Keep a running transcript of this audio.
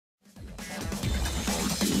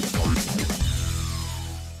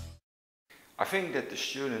I think that the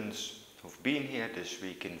students who've been here this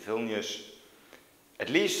week in Vilnius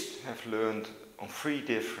at least have learned on 3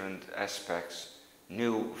 different aspects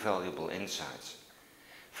new valuable insights.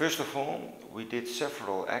 First of all, we did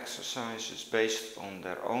several exercises based on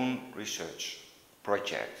their own research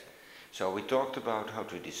project. So we talked about how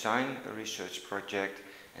to design a research project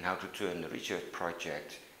and how to turn the research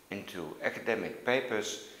project into academic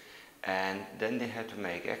papers, and then they had to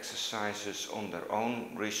make exercises on their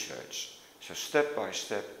own research. So step by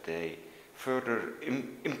step they further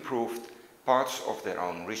improved parts of their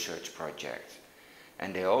own research project,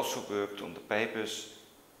 and they also worked on the papers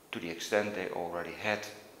to the extent they already had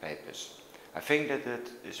papers. I think that that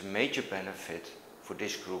is a major benefit for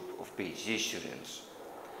this group of PhD students.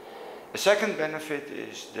 The second benefit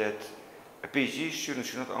is that a PhD student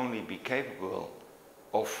should not only be capable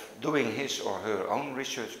of doing his or her own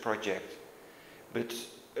research project, but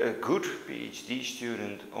a good PhD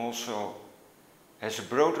student also has a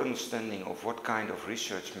broad understanding of what kind of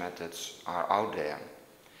research methods are out there.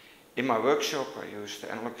 In my workshop I use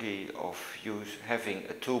the analogy of having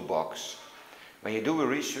a toolbox. When you do a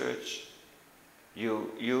research,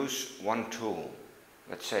 you use one tool,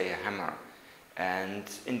 let's say a hammer, and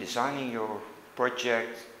in designing your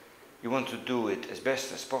project you want to do it as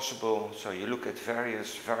best as possible, so you look at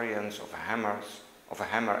various variants of a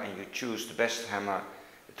hammer and you choose the best hammer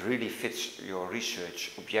that really fits your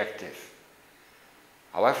research objective.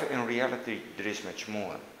 However, in reality there is much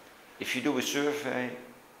more. If you do a survey,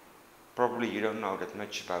 probably you don't know that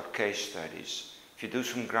much about case studies. If you do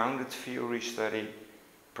some grounded theory study,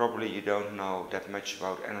 probably you don't know that much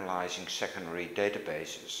about analyzing secondary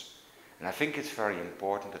databases. And I think it's very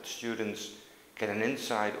important that students get an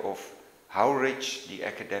insight of how rich the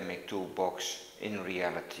academic toolbox in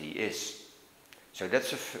reality is. So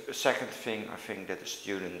that's a second thing I think that the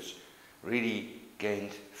students really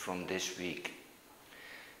gained from this week.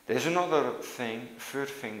 There's another thing, third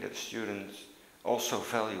thing, that the students also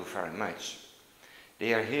value very much.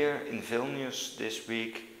 They are here in Vilnius this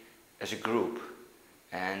week as a group,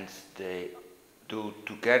 and they do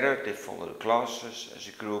together, they follow the classes as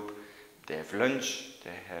a group, they have lunch,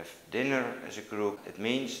 they have dinner as a group. It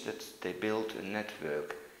means that they build a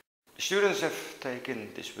network. The students have taken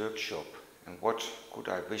this workshop, and what could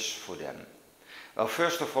I wish for them? Well,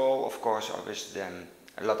 first of all, of course, I wish them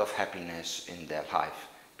a lot of happiness in their life,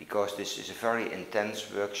 because this is a very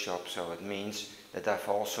intense workshop, so it means that I've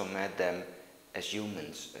also met them as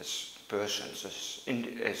humans, as persons,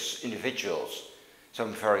 as individuals. So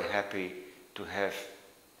I'm very happy to have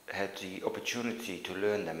had the opportunity to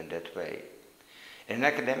learn them in that way. In an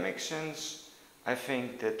academic sense, I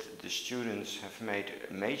think that the students have made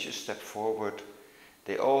a major step forward.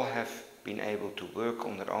 They all have been able to work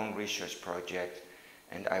on their own research project,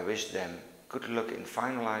 and I wish them good luck in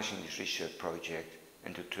finalizing this research project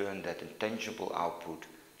and to turn that in tangible output.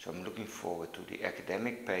 So I'm looking forward to the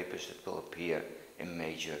academic papers that will appear in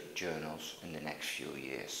major journals in the next few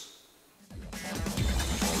years.